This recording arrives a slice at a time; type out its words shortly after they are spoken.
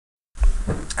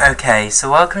Okay,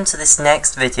 so welcome to this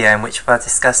next video in which we're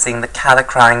discussing the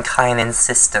Kallikrein-Kinin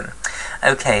system.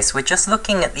 Okay, so we're just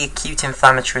looking at the acute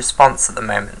inflammatory response at the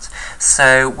moment.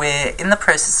 So we're in the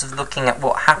process of looking at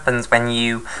what happens when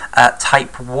you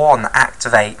type 1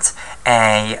 activate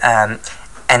a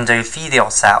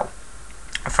endothelial cell.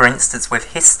 For instance, with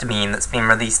histamine that's been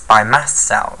released by mast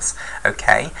cells.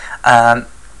 Okay,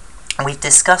 we've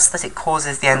discussed that it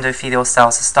causes the endothelial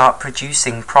cells to start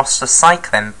producing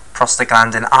prostacyclin,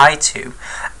 prostaglandin I2,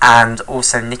 and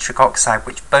also nitric oxide,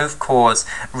 which both cause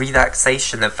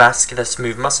relaxation of vascular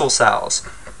smooth muscle cells,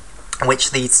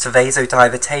 which leads to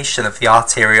vasodilatation of the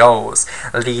arterioles,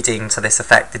 leading to this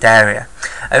affected area.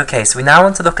 Okay, so we now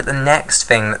want to look at the next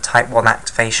thing that type 1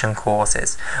 activation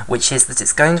causes, which is that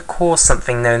it's going to cause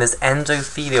something known as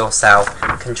endothelial cell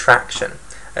contraction.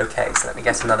 Okay, so let me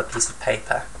get another piece of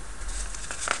paper.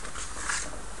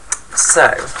 So,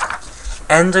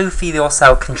 endothelial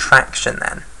cell contraction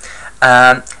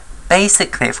then.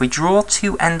 Basically, if we draw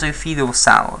 2 endothelial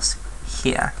cells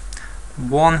here,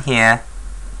 one here,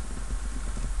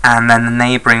 and then the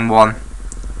neighbouring one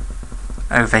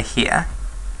over here,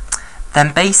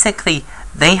 then basically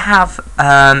they have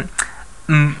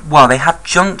they have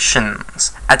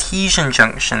junctions, adhesion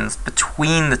junctions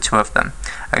between the two of them.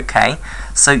 Okay,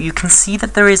 so you can see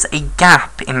that there is a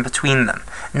gap in between them.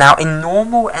 Now, in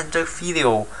normal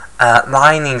endothelial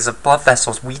linings of blood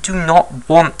vessels, we do not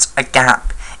want a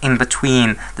gap in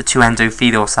between the 2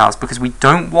 endothelial cells, because we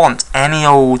don't want any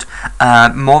old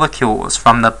molecules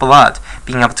from the blood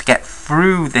being able to get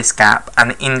through this gap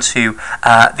and into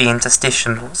the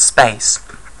interstitial space.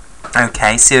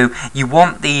 Okay, so you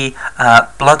want the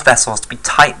blood vessels to be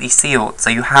tightly sealed, so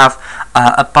you have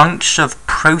a bunch of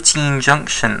protein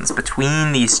junctions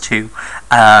between these 2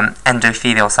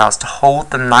 endothelial cells to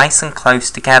hold them nice and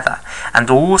close together, and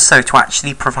also to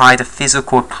actually provide a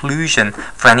physical occlusion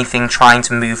for anything trying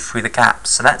to move through the gaps.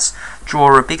 So let's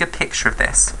draw a bigger picture of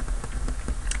this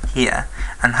here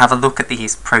and have a look at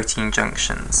these protein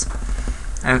junctions.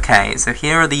 Okay, so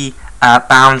here are the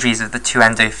boundaries of the 2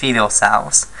 endothelial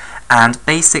cells. And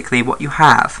basically what you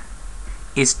have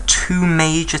is 2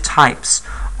 major types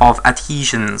of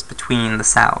adhesions between the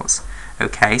cells.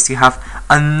 Okay, so you have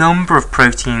a number of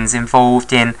proteins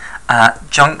involved in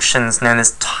junctions known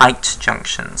as tight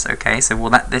junctions. Okay, so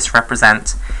we'll let this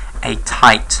represent a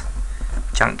tight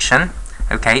junction.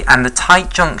 Okay, and the tight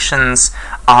junctions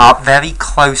are very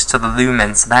close to the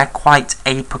lumen, so they're quite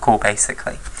apical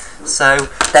basically. So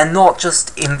they're not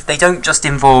just they don't just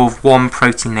involve one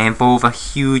protein, they involve a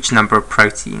huge number of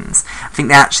proteins. I think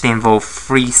they actually involve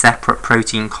 3 separate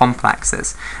protein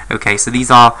complexes. Okay, so these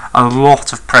are a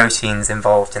lot of proteins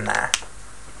involved in there.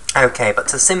 Okay, but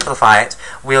to simplify it,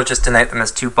 we'll just denote them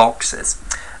as 2 boxes.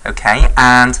 Okay,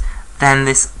 and then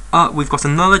this we've got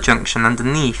another junction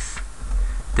underneath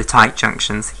the tight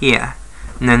junctions here,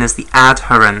 known as the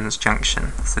adherens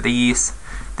junction. So this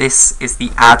is the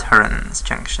adherens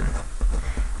junction.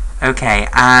 Okay,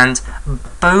 and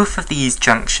both of these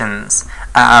junctions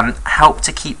help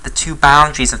to keep the 2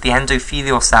 boundaries of the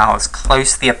endothelial cells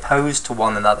closely opposed to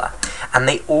one another. And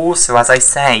they also, as I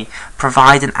say,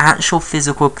 provide an actual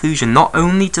physical occlusion. Not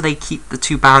only do they keep the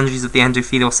 2 boundaries of the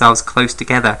endothelial cells close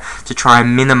together to try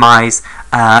and minimize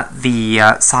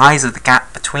the size of the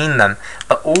gap between them,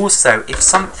 but also, if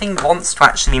something wants to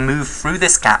actually move through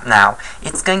this gap now,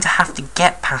 it's going to have to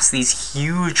get past these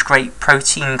huge, great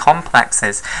protein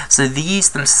complexes. So these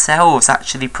themselves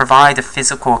actually provide a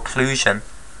physical occlusion.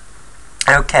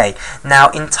 Okay, now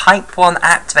in type 1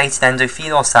 activated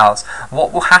endothelial cells,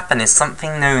 what will happen is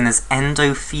something known as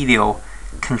endothelial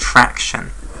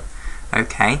contraction.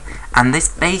 Okay, and this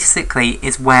basically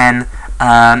is when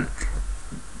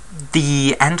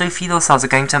the endothelial cells are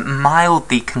going to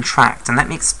mildly contract, and let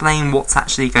me explain what's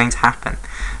actually going to happen.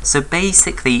 So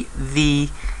basically, the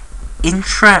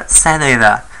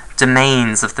intracellular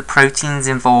domains of the proteins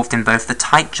involved in both the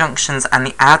tight junctions and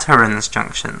the adherens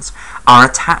junctions are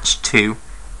attached to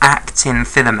actin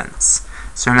filaments.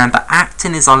 So remember,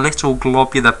 actin is our little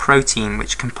globular protein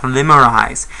which can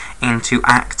polymerize into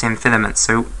actin filaments.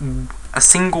 So a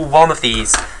single one of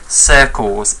these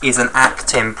circles is an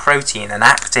actin protein, an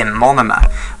actin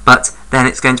monomer, but then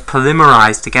it's going to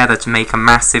polymerize together to make a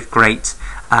massive great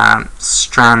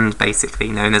strand, basically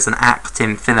known as an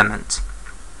actin filament.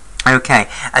 Okay,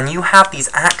 and you have these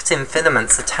actin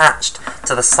filaments attached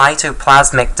to the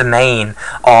cytoplasmic domain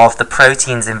of the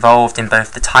proteins involved in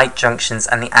both the tight junctions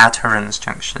and the adherens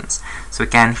junctions. So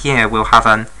again, here we'll have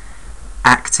an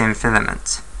actin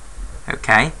filament.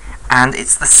 Okay, and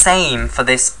it's the same for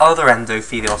this other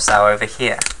endothelial cell over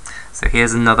here. So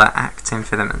here's another actin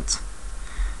filament.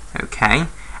 Okay,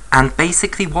 And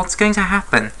basically what's going to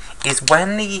happen is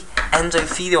when the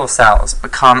endothelial cells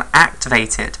become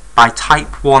activated by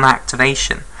type 1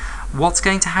 activation, what's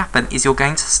going to happen is you're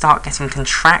going to start getting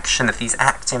contraction of these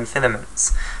actin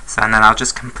filaments. So, and then I'll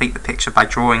just complete the picture by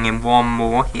drawing in one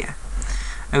more here.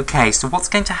 Okay, so what's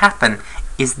going to happen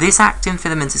is this actin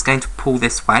filament is going to pull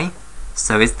this way,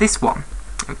 so is this one.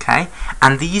 Okay,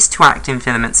 and these two actin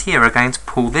filaments here are going to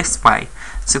pull this way.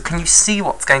 So can you see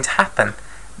what's going to happen?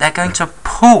 They're going to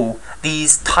pull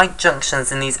these tight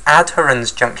junctions and these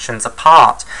adherens junctions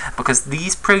apart, because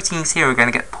these proteins here are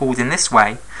going to get pulled in this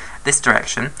way, this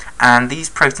direction, and these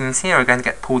proteins here are going to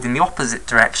get pulled in the opposite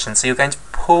direction. So you're going to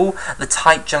pull the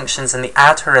tight junctions and the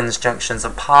adherens junctions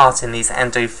apart in these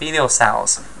endothelial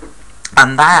cells.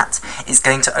 And that is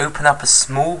going to open up a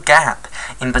small gap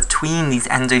in between these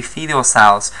endothelial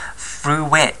cells through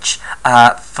which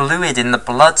fluid in the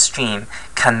bloodstream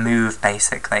can move,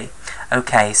 basically.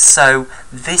 Okay, so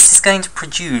this is going to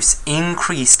produce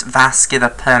increased vascular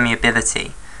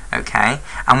permeability. Okay,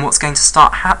 and what's going to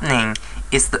start happening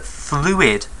is that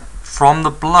fluid from the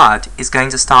blood is going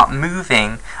to start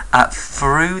moving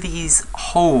through these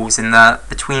holes in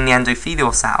between the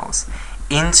endothelial cells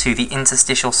into the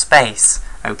interstitial space.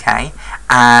 Okay,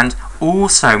 and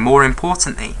also, more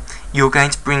importantly, you're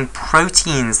going to bring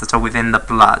proteins that are within the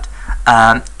blood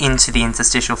into the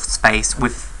interstitial space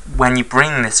when you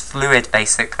bring this fluid,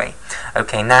 basically.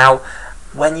 Okay, now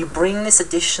when you bring this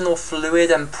additional fluid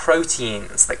and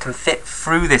proteins that can fit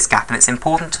through this gap, and it's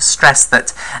important to stress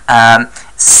that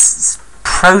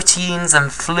proteins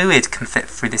and fluid can fit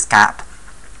through this gap,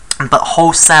 but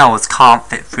whole cells can't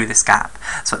fit through this gap.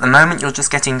 So at the moment you're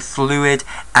just getting fluid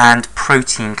and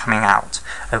protein coming out.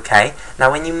 Okay,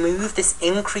 now when you move this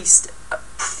increased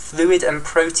fluid and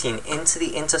protein into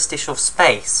the interstitial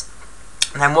space,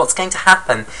 then what's going to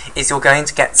happen is you're going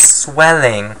to get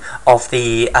swelling of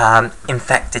the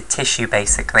infected tissue,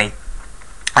 basically.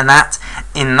 And that,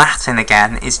 in Latin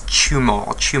again, is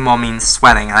tumor. Tumor means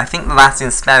swelling, and I think the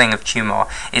Latin spelling of tumor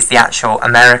is the actual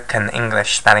American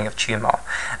English spelling of tumor.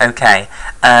 Okay,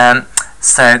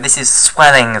 so this is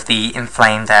swelling of the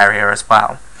inflamed area as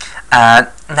well.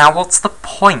 Now, what's the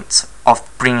point of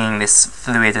bringing this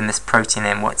fluid and this protein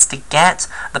in? Well, it's to get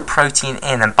the protein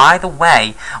in. And by the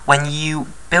way, when you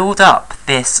build up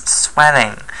this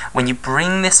swelling, when you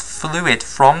bring this fluid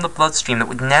from the bloodstream that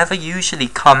would never usually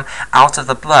come out of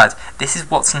the blood, this is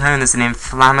what's known as an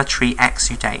inflammatory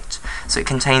exudate. So it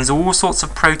contains all sorts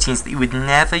of proteins that you would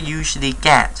never usually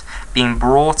get being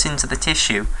brought into the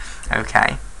tissue.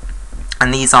 Okay,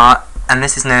 and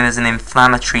this is known as an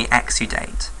inflammatory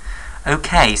exudate.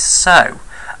 Okay, so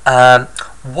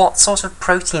what sort of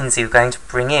proteins are you going to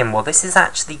bring in? Well, this is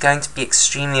actually going to be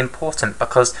extremely important,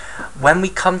 because when we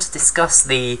come to discuss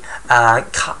the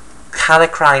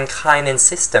Kallikrein-Kinin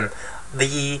system,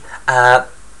 the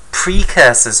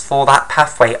precursors for that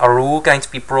pathway are all going to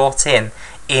be brought in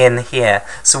here.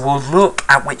 So we'll look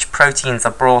at which proteins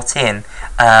are brought in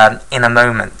a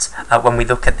moment when we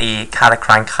look at the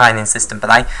Kallikrein-Kinin system,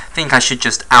 but I think I should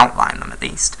just outline them at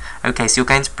least. Okay, so you're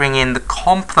going to bring in the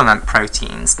complement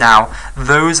proteins. Now,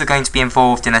 those are going to be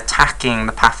involved in attacking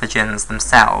the pathogens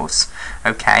themselves.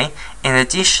 Okay, in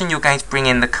addition, you're going to bring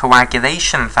in the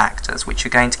coagulation factors, which are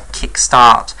going to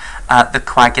kickstart the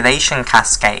coagulation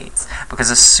cascades,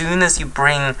 because as soon as you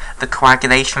bring the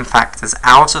coagulation factors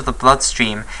out of the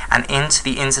bloodstream and into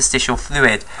the interstitial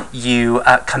fluid, you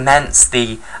commence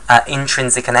the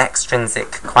intrinsic and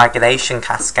extrinsic coagulation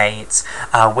cascades,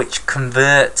 which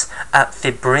convert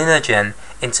fibrinogen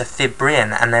into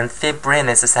fibrin, and then fibrin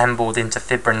is assembled into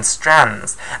fibrin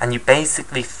strands, and you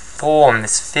basically form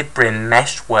this fibrin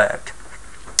meshwork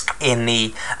in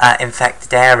the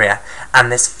infected area,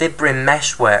 and this fibrin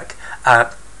meshwork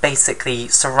basically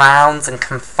surrounds and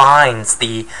confines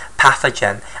the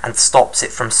pathogen and stops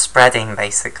it from spreading,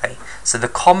 basically. So the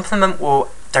complement will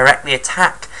directly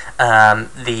attack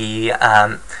the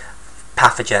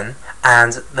pathogen,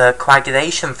 and the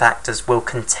coagulation factors will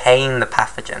contain the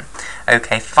pathogen.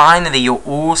 Okay, finally you'll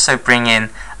also bring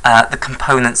in the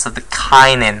components of the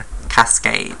kinin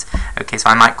cascade. Okay, so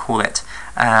I might call it,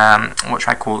 what should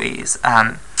I call these?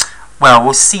 Well,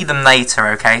 we'll see them later,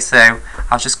 okay, so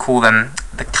I'll just call them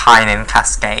the kinin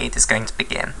cascade is going to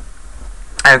begin.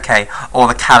 Okay, or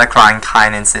the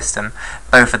Kallikrein-Kinin system.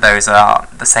 Both of those are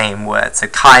the same word. So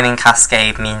kinin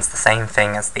cascade means the same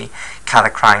thing as the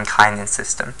Kallikrein-Kinin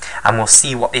system. And we'll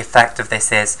see what the effect of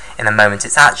this is in a moment.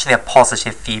 It's actually a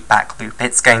positive feedback loop.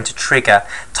 It's going to trigger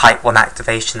type 1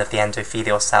 activation of the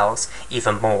endothelial cells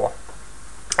even more.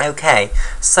 Okay,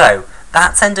 so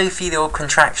that's endothelial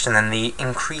contraction and the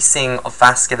increasing of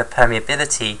vascular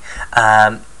permeability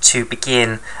to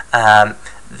begin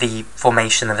the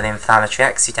formation of an inflammatory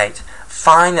exudate.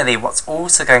 Finally, what's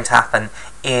also going to happen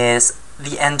is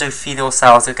the endothelial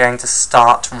cells are going to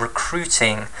start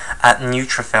recruiting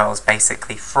neutrophils,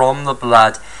 basically, from the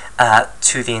blood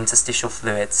to the interstitial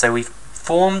fluid. So we've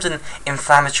formed an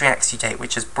inflammatory exudate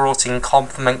which has brought in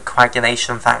complement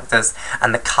coagulation factors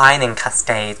and the kinin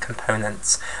cascade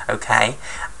components. Okay.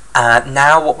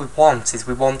 Now what we want is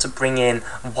we want to bring in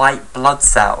white blood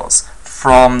cells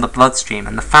from the bloodstream,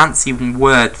 and the fancy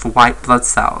word for white blood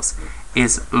cells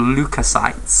is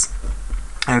leukocytes.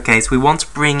 Okay, so we want to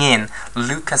bring in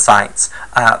leukocytes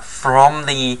from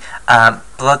the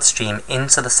bloodstream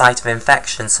into the site of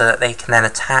infection so that they can then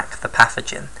attack the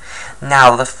pathogen.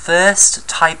 Now, the first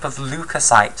type of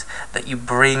leukocyte that you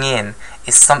bring in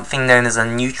is something known as a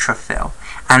neutrophil.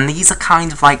 And these are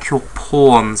kind of like your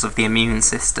pawns of the immune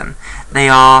system. They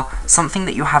are something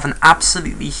that you have an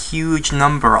absolutely huge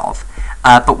number of,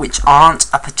 but which aren't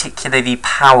a particularly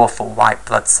powerful white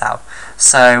blood cell.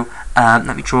 So,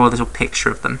 let me draw a little picture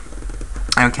of them.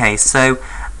 Okay, so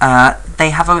they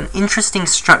have an interesting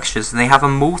structure. So they have a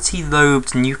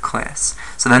multi-lobed nucleus.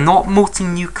 So they're not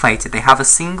multinucleated. They have a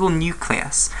single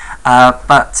nucleus,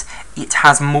 but it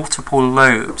has multiple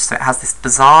lobes. So it has this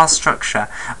bizarre structure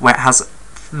where it has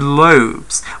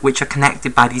lobes which are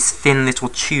connected by these thin little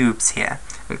tubes here.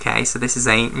 Okay, so this is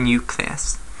a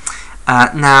nucleus.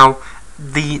 Now,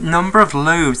 the number of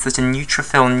lobes that a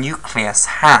neutrophil nucleus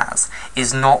has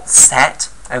is not set.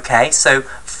 Okay, so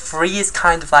 3 is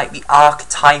kind of like the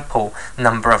archetypal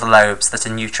number of lobes that a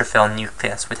neutrophil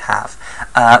nucleus would have.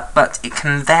 But it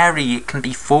can vary. It can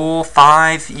be 4,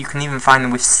 5, you can even find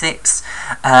them with 6.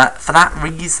 For that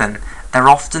reason, they're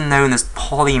often known as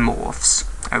polymorphs.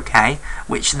 Okay,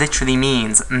 which literally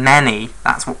means many.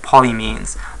 That's what poly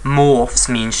means. Morphs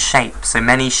means shape, so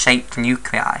many shaped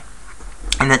nuclei.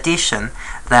 In addition,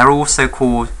 they're also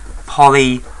called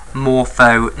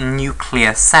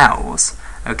polymorphonuclear cells,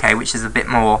 okay, which is a bit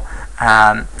more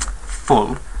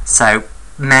full. So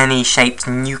many shaped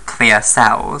nuclear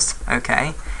cells,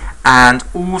 okay, and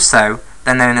also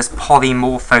they're known as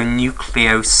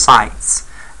polymorphonucleocytes.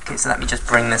 Okay, so let me just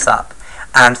bring this up.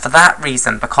 And for that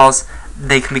reason, because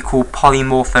they can be called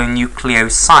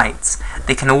polymorphonucleocytes,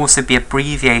 they can also be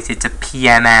abbreviated to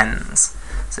PMNs.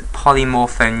 So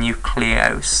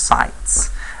polymorphonucleocytes,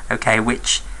 okay,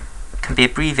 which can be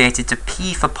abbreviated to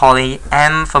P for poly,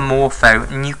 M for morpho,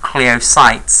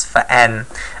 nucleocytes for N,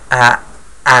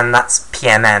 and that's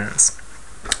PMNs.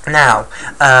 Now,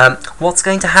 what's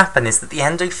going to happen is that the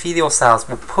endothelial cells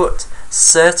will put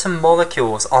certain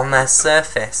molecules on their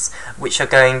surface which are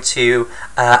going to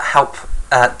help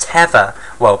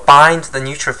bind the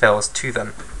neutrophils to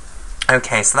them.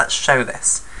 Okay, so let's show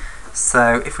this.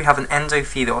 So if we have an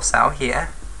endothelial cell here,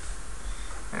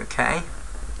 okay,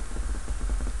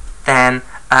 then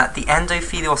the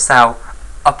endothelial cell,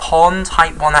 upon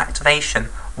type 1 activation,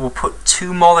 will put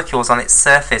 2 molecules on its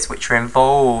surface which are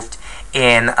involved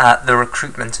in the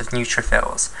recruitment of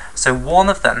neutrophils. So one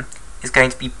of them is going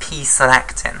to be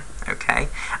P-selectin. Okay,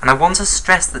 and I want to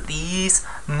stress that these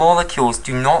molecules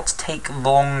do not take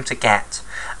long to get.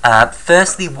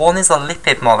 Firstly, one is a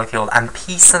lipid molecule, and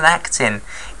P-selectin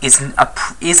is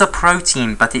a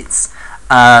protein, but it's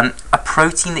a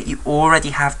protein that you already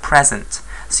have present,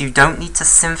 so you don't need to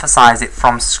synthesize it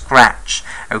from scratch.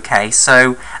 Okay,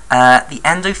 so the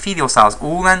endothelial cells,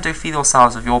 all endothelial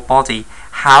cells of your body,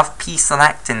 have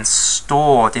P-selectin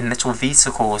stored in little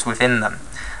vesicles within them.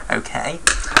 Okay,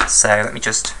 so let me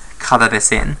just colour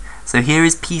this in. So here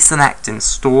is P-selectin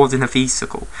stored in a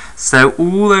vesicle. So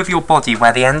all over your body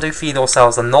where the endothelial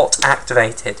cells are not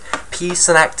activated,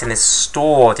 P-selectin is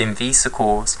stored in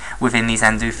vesicles within these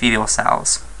endothelial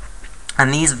cells.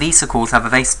 And these vesicles have a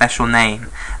very special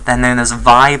name. They're known as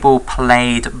viable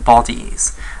palade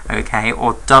bodies, okay,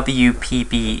 or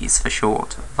WPBs for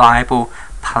short. Viable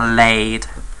palade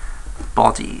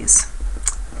bodies,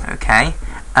 okay.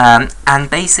 And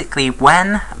basically,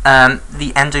 when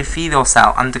the endothelial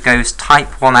cell undergoes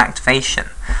type 1 activation,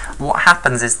 what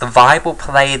happens is the viable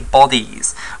palade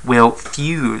bodies will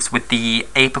fuse with the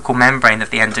apical membrane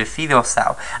of the endothelial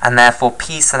cell, and therefore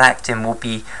P-selectin will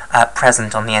be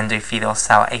present on the endothelial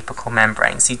cell apical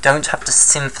membrane. So you don't have to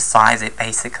synthesize it,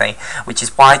 basically, which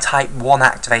is why type 1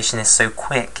 activation is so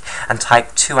quick, and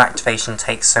type 2 activation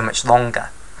takes so much longer.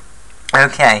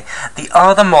 Okay, the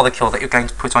other molecule that you're going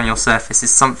to put on your surface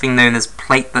is something known as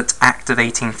platelet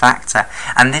activating factor,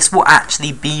 and this will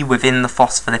actually be within the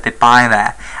phospholipid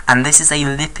bilayer, and this is a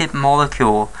lipid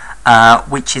molecule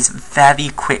which is very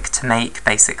quick to make,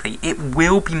 basically. It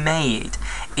will be made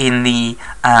in the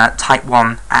type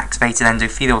 1 activated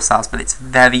endothelial cells, but it's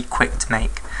very quick to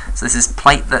make. So this is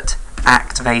platelet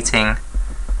activating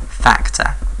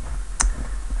factor.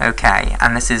 Okay,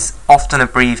 and this is often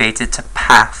abbreviated to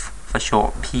PAF for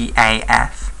short,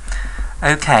 PAF.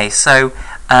 Okay, so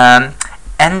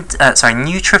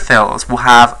neutrophils will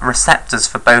have receptors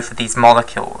for both of these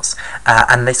molecules,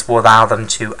 and this will allow them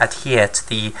to adhere to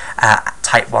the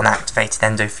type 1 activated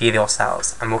endothelial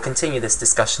cells. And we'll continue this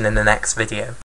discussion in the next video.